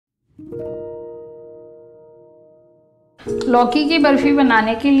लौकी की बर्फ़ी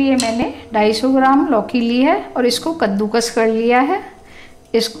बनाने के लिए मैंने 250 ग्राम लौकी ली है और इसको कद्दूकस कर लिया है।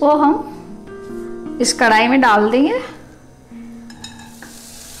 इसको हम इस कढ़ाई में डाल देंगे,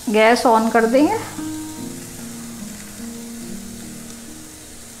 गैस ऑन कर देंगे।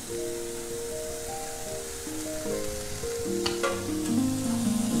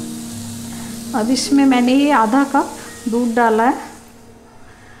 अब इसमें मैंने ये आधा कप दूध डाला है।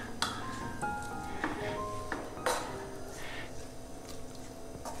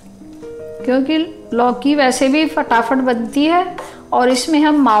 क्योंकि लौकी वैसे भी फटाफट बनती है और इसमें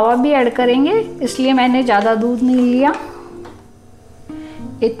हम मावा भी ऐड करेंगे, इसलिए मैंने ज़्यादा दूध नहीं लिया।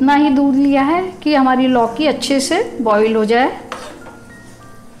 इतना ही दूध लिया है कि हमारी लौकी अच्छे से बॉईल हो जाए।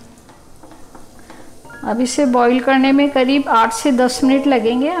 अब इसे बॉईल करने में करीब 8 से 10 मिनट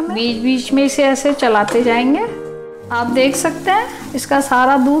लगेंगे हमें। बीच बीच में इसे ऐसे चलाते जाएंगे। आप देख सकते हैं इसका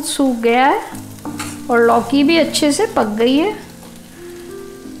सारा दूध सूख गया है और लौकी भी अच्छे से पक गई है।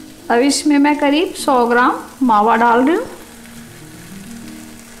 अब इसमें मैं करीब 100 ग्राम मावा डाल रही हूँ।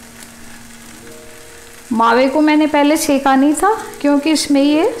 मावे को मैंने पहले सेका नहीं था क्योंकि इसमें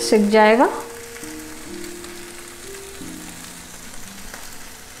ये सिक जाएगा।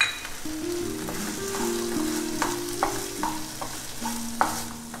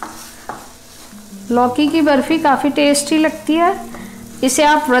 लौकी की बर्फ़ी काफ़ी टेस्टी लगती है। इसे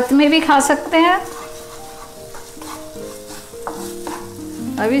आप व्रत में भी खा सकते हैं।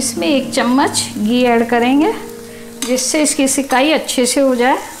 अब इसमें 1 चम्मच घी ऐड करेंगे जिससे इसकी सिकाई अच्छे से हो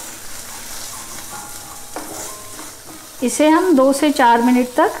जाए। इसे हम 2 से 4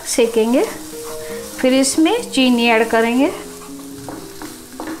 मिनट तक सेकेंगे। फिर इसमें चीनी ऐड करेंगे।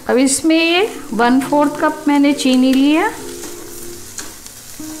 अब इसमें ये 1/4 कप मैंने चीनी ली है।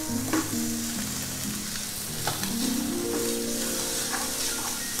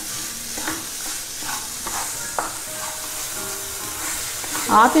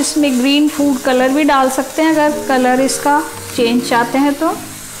 आप इसमें ग्रीन फूड कलर भी डाल सकते हैं अगर कलर इसका चेंज चाहते हैं तो।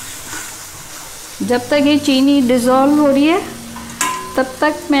 जब तक ये चीनी डिज़ोल्व हो रही है तब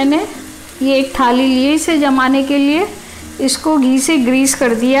तक मैंने ये एक थाली ली है इसे जमाने के लिए। इसको घी से ग्रीस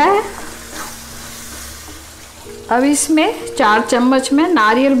कर दिया है। अब इसमें 4 चम्मच में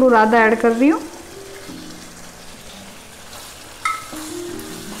नारियल बुरादा ऐड कर रही हूँ।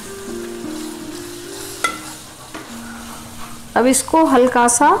 अब इसको हल्का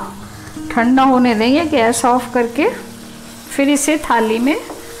सा ठंडा होने देंगे गैस ऑफ करके। फिर इसे थाली में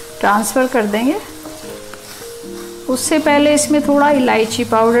ट्रांसफ़र कर देंगे। उससे पहले इसमें थोड़ा इलायची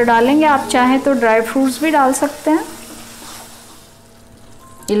पाउडर डालेंगे। आप चाहें तो ड्राई फ्रूट्स भी डाल सकते हैं।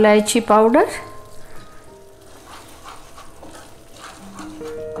 इलायची पाउडर,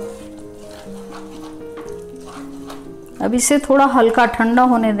 अब इसे थोड़ा हल्का ठंडा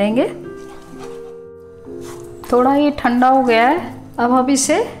होने देंगे। थोड़ा ये ठंडा हो गया है। अब हम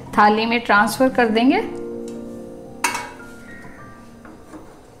इसे थाली में ट्रांसफ़र कर देंगे।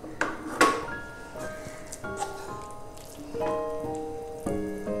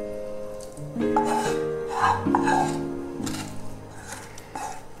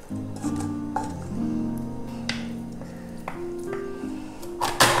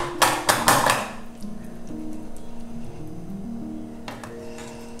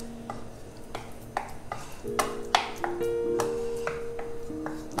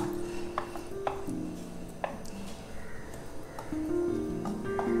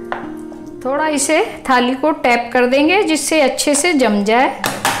 थोड़ा इसे थाली को टैप कर देंगे जिससे अच्छे से जम जाए।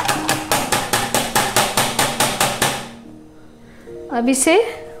 अब इसे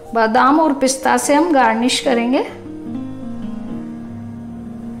बादाम और पिस्ता से हम गार्निश करेंगे।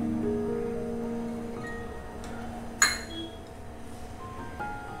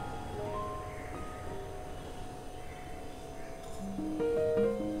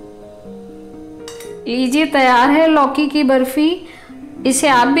 लीजिए, तैयार है लौकी की बर्फ़ी। इसे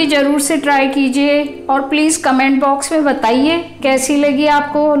आप भी ज़रूर से ट्राई कीजिए और प्लीज़ कमेंट बॉक्स में बताइए कैसी लगी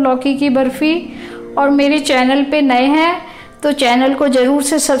आपको लौकी की बर्फ़ी। और मेरे चैनल पे नए हैं तो चैनल को ज़रूर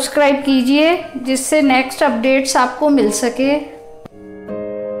से सब्सक्राइब कीजिए जिससे नेक्स्ट अपडेट्स आपको मिल सके।